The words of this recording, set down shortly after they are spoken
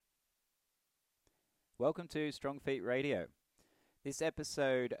Welcome to Strong Feet Radio. This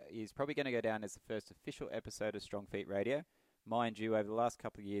episode is probably going to go down as the first official episode of Strong Feet Radio. Mind you, over the last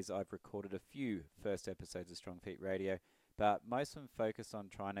couple of years, I've recorded a few first episodes of Strong Feet Radio, but most of them focus on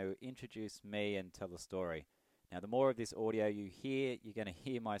trying to introduce me and tell a story. Now, the more of this audio you hear, you're going to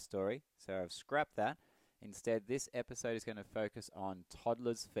hear my story, so I've scrapped that. Instead, this episode is going to focus on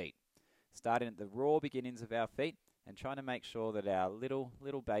toddlers' feet, starting at the raw beginnings of our feet and trying to make sure that our little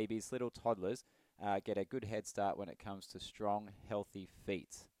babies, little toddlers, get a good head start when it comes to strong, healthy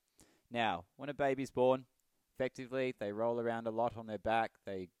feet. Now, when a baby's born, effectively, they roll around a lot on their back.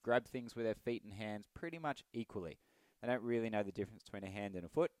 They grab things with their feet and hands pretty much equally. They don't really know the difference between a hand and a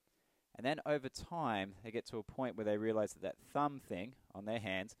foot. And then over time, they get to a point where they realize that thumb thing on their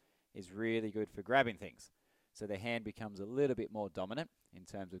hands is really good for grabbing things. So their hand becomes a little bit more dominant in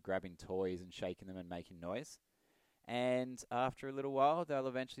terms of grabbing toys and shaking them and making noise. And after a little while, they'll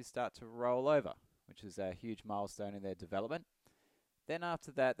eventually start to roll over, which is a huge milestone in their development. Then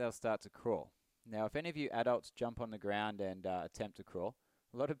after that, they'll start to crawl. Now, if any of you adults jump on the ground and attempt to crawl,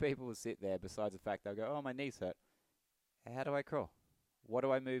 a lot of people will sit there, besides the fact they'll go, oh, my knees hurt. How do I crawl? What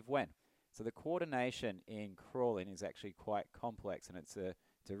do I move when? So the coordination in crawling is actually quite complex, and it's a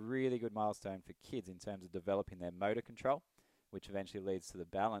really good milestone for kids in terms of developing their motor control, which eventually leads to the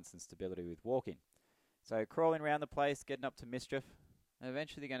balance and stability with walking. So crawling around the place, getting up to mischief, and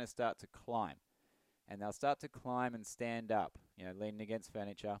eventually they're going to start to climb. And they'll start to climb and stand up, leaning against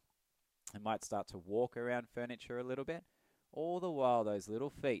furniture. They might start to walk around furniture a little bit. All the while, those little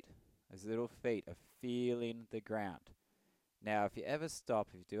feet are feeling the ground. Now, if you ever stop,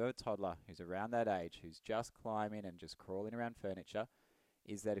 if you do have a toddler who's around that age, who's just climbing and just crawling around furniture,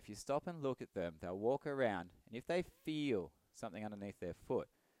 is that if you stop and look at them, they'll walk around, and if they feel something underneath their foot,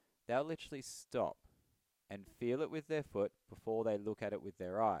 they'll literally stop and feel it with their foot before they look at it with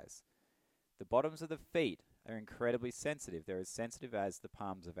their eyes. The bottoms of the feet are incredibly sensitive. They're as sensitive as the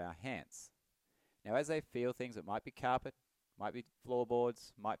palms of our hands. Now, as they feel things, it might be carpet, might be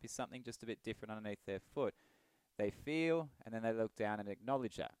floorboards, might be something just a bit different underneath their foot. They feel, and then they look down and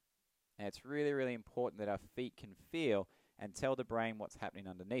acknowledge that. And it's really, really important that our feet can feel and tell the brain what's happening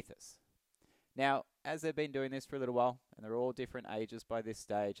underneath us. Now, as they've been doing this for a little while, and they're all different ages by this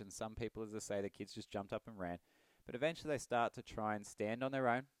stage, and some people, as I say, the kids just jumped up and ran, but eventually they start to try and stand on their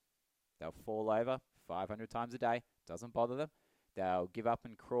own. They'll fall over 500 times a day. Doesn't bother them. They'll give up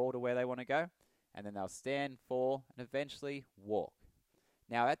and crawl to where they want to go, and then they'll stand, fall, and eventually walk.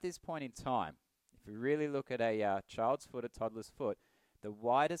 Now, at this point in time, if we really look at a child's foot, a toddler's foot, the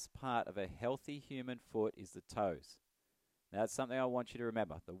widest part of a healthy human foot is the toes. Now, that's something I want you to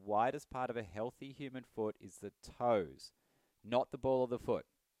remember. The widest part of a healthy human foot is the toes, not the ball of the foot.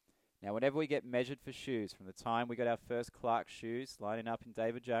 Now, whenever we get measured for shoes, from the time we got our first Clark shoes lining up in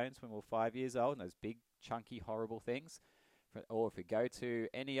David Jones when we were 5 years old, and those big, chunky, horrible things, or if we go to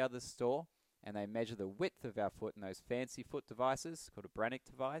any other store and they measure the width of our foot in those fancy foot devices called a Brannock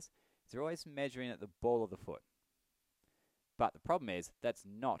device, they're always measuring at the ball of the foot. But the problem is, that's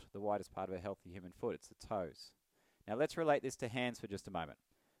not the widest part of a healthy human foot, it's the toes. Now let's relate this to hands for just a moment.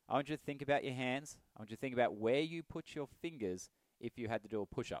 I want you to think about your hands. I want you to think about where you put your fingers if you had to do a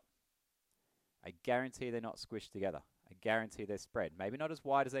push-up. I guarantee they're not squished together. I guarantee they're spread. Maybe not as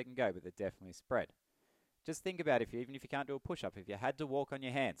wide as they can go, but they're definitely spread. Just think about even if you can't do a push-up, if you had to walk on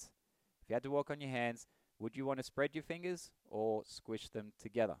your hands. If you had to walk on your hands, would you want to spread your fingers or squish them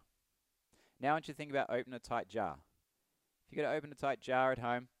together? Now I want you to think about opening a tight jar. If you've got to open a tight jar at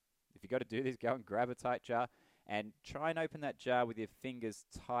home, if you've got to do this, go and grab a tight jar and try and open that jar with your fingers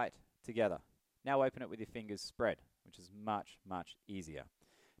tight together. Now open it with your fingers spread, which is much, much easier.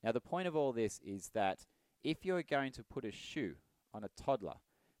 Now, the point of all this is that if you're going to put a shoe on a toddler,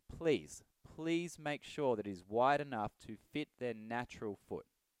 please make sure that it is wide enough to fit their natural foot.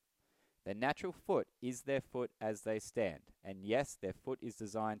 Their natural foot is their foot as they stand. And yes, their foot is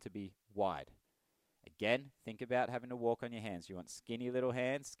designed to be wide. Again, think about having to walk on your hands. You want skinny little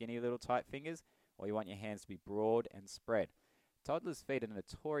hands, skinny little tight fingers, or you want your hands to be broad and spread. Toddlers' feet are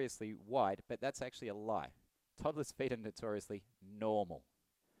notoriously wide, but that's actually a lie. Toddlers' feet are notoriously normal.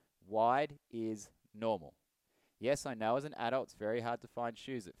 Wide is normal. Yes, I know as an adult it's very hard to find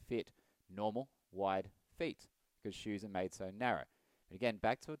shoes that fit normal, wide feet because shoes are made so narrow. But again,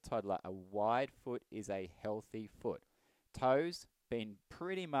 back to a toddler, a wide foot is a healthy foot. Toes being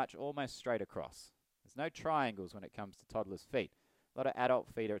pretty much almost straight across. There's no triangles when it comes to toddlers' feet. A lot of adult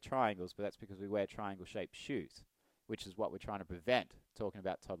feet are triangles, but that's because we wear triangle-shaped shoes, which is what we're trying to prevent talking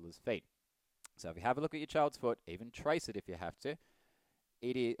about toddlers' feet. So if you have a look at your child's foot, even trace it if you have to,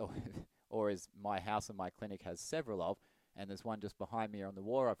 it is, or as my house and my clinic has several of, And there's one just behind me on the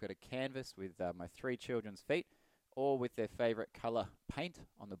wall. I've got a canvas with my 3 children's feet, all with their favourite colour paint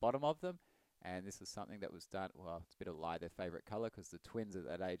on the bottom of them. And this is something that was done, well, it's a bit of a lie, their favourite colour, because the twins at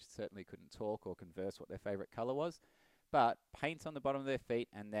that age certainly couldn't talk or converse what their favourite colour was. But paint on the bottom of their feet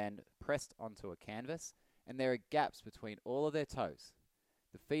and then pressed onto a canvas. And there are gaps between all of their toes.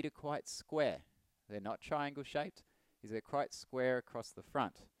 The feet are quite square. They're not triangle shaped. They're quite square across the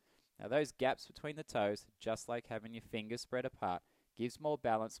front. Now those gaps between the toes, just like having your fingers spread apart, gives more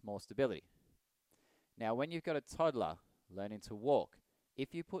balance, more stability. Now when you've got a toddler learning to walk,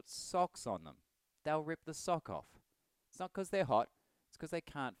 if you put socks on them, they'll rip the sock off. It's not because they're hot, it's because they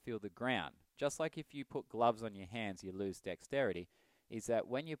can't feel the ground. Just like if you put gloves on your hands, you lose dexterity, is that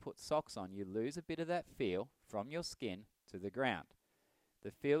when you put socks on, you lose a bit of that feel from your skin to the ground.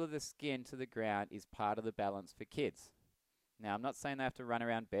 The feel of the skin to the ground is part of the balance for kids. Now, I'm not saying they have to run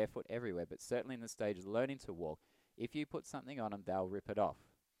around barefoot everywhere, but certainly in the stage of learning to walk, if you put something on them, they'll rip it off.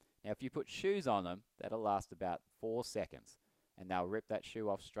 Now, if you put shoes on them, that'll last about 4 seconds, and they'll rip that shoe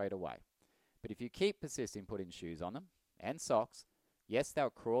off straight away. But if you keep persisting putting shoes on them, and socks, yes, they'll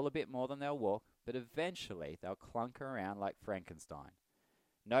crawl a bit more than they'll walk, but eventually they'll clunk around like Frankenstein.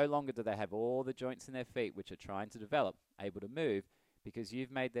 No longer do they have all the joints in their feet, which are trying to develop, able to move, because you've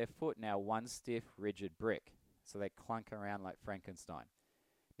made their foot now one stiff, rigid brick. So they clunk around like Frankenstein.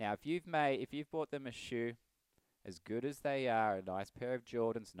 Now, if you've bought them a shoe, as good as they are, a nice pair of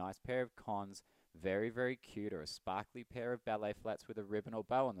Jordans, nice pair of Cons, very, very cute, or a sparkly pair of ballet flats with a ribbon or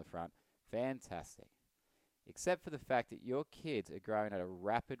bow on the front, fantastic. Except for the fact that your kids are growing at a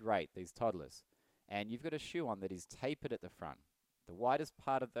rapid rate, these toddlers, and you've got a shoe on that is tapered at the front. The widest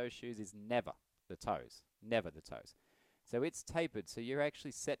part of those shoes is never the toes. So it's tapered, so you're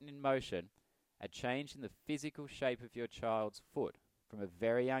actually setting in motion a change in the physical shape of your child's foot from a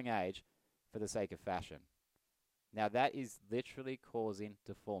very young age for the sake of fashion. Now that is literally causing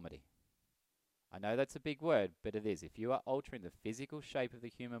deformity. I know that's a big word, but it is. If you are altering the physical shape of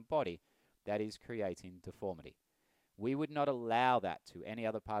the human body, that is creating deformity. We would not allow that to any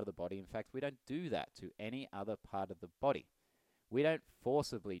other part of the body. In fact, we don't do that to any other part of the body. We don't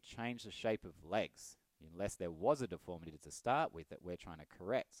forcibly change the shape of legs unless there was a deformity to start with that we're trying to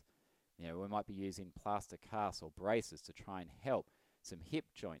correct. We might be using plaster casts or braces to try and help some hip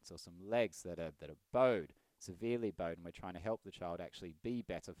joints or some legs that are bowed, severely bowed, and we're trying to help the child actually be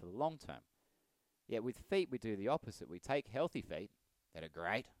better for the long term. Yet with feet, we do the opposite. We take healthy feet that are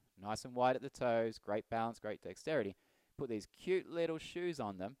great, nice and wide at the toes, great balance, great dexterity, put these cute little shoes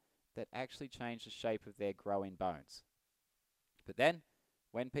on them that actually change the shape of their growing bones. But then,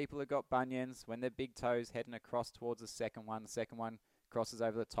 when people have got bunions, when their big toes heading across towards the second one crosses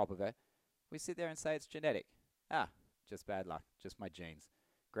over the top of it, we sit there and say it's genetic. Just bad luck, just my genes.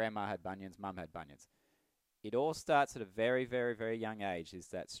 Grandma had bunions, mum had bunions. It all starts at a very, very, very young age, is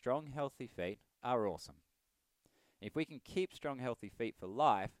that strong, healthy feet are awesome. If we can keep strong, healthy feet for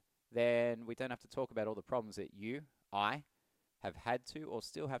life, then we don't have to talk about all the problems that I, have had to or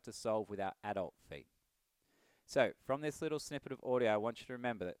still have to solve with our adult feet. So, from this little snippet of audio, I want you to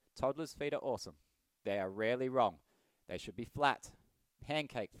remember that toddlers' feet are awesome. They are rarely wrong. They should be flat,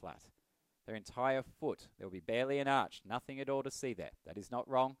 pancake flat. Their entire foot, there will be barely an arch, nothing at all to see there. That is not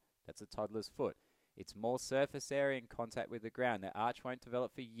wrong. That's a toddler's foot. It's more surface area in contact with the ground. Their arch won't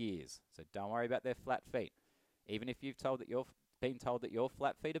develop for years, so don't worry about their flat feet. Even if you've been told that your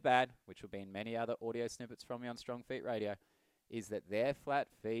flat feet are bad, which will be in many other audio snippets from me on Strong Feet Radio, is that their flat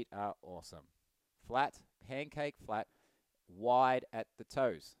feet are awesome. Flat, pancake flat, wide at the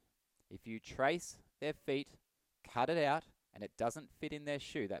toes. If you trace their feet, cut it out, and it doesn't fit in their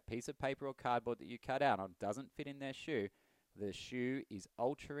shoe, that piece of paper or cardboard that you cut out on doesn't fit in their shoe, the shoe is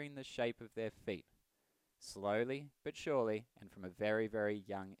altering the shape of their feet. Slowly but surely, and from a very, very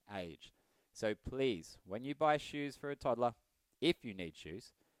young age. So please, when you buy shoes for a toddler, if you need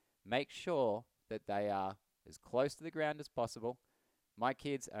shoes, make sure that they are as close to the ground as possible. My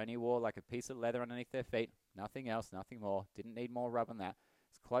kids only wore like a piece of leather underneath their feet, nothing else, nothing more, didn't need more rub than that.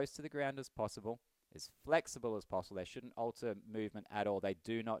 As close to the ground as possible, as flexible as possible. They shouldn't alter movement at all. They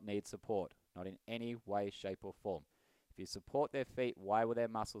do not need support, not in any way, shape or form. If you support their feet, why will their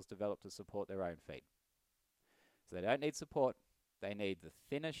muscles develop to support their own feet? So they don't need support. They need the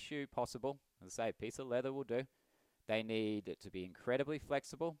thinnest shoe possible. As I say, a piece of leather will do. They need it to be incredibly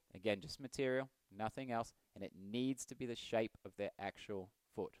flexible. Again, just material, nothing else. And it needs to be the shape of their actual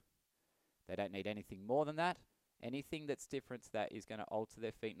foot. They don't need anything more than that. Anything that's different to that is going to alter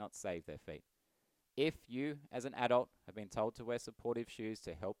their feet, not save their feet. If you, as an adult, have been told to wear supportive shoes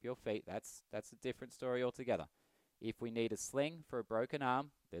to help your feet, that's a different story altogether. If we need a sling for a broken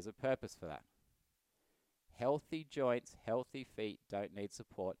arm, there's a purpose for that. Healthy joints, healthy feet don't need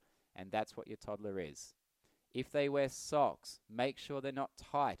support, and that's what your toddler is. If they wear socks, make sure they're not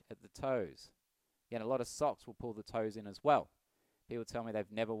tight at the toes. Again, a lot of socks will pull the toes in as well. People tell me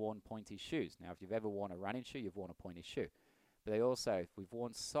they've never worn pointy shoes. Now, if you've ever worn a running shoe, you've worn a pointy shoe. But they also, if we've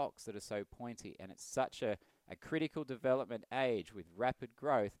worn socks that are so pointy, and it's such a critical development age with rapid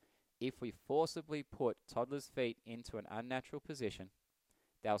growth, if we forcibly put toddlers' feet into an unnatural position,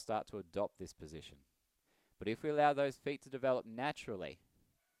 they'll start to adopt this position. But if we allow those feet to develop naturally,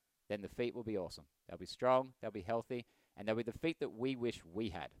 then the feet will be awesome. They'll be strong, they'll be healthy, and they'll be the feet that we wish we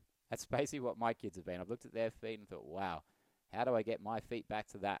had. That's basically what my kids have been. I've looked at their feet and thought, wow, how do I get my feet back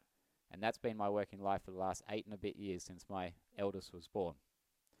to that? And that's been my work in life for the last 8 and a bit years since my eldest was born.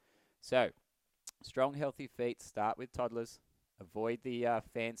 So, strong, healthy feet, start with toddlers. Avoid the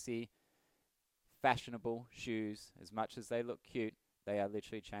fancy, fashionable shoes. As much as they look cute, they are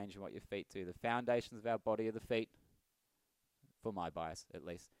literally changing what your feet do. The foundations of our body are the feet, for my bias at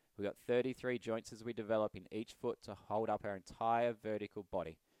least. We've got 33 joints as we develop in each foot to hold up our entire vertical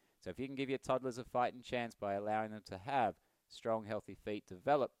body. So if you can give your toddlers a fighting chance by allowing them to have strong, healthy feet,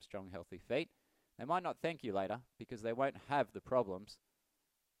 develop strong, healthy feet, they might not thank you later because they won't have the problems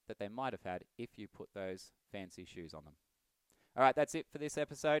that they might have had if you put those fancy shoes on them. All right, that's it for this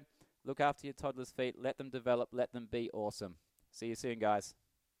episode. Look after your toddlers' feet. Let them develop. Let them be awesome. See you soon, guys.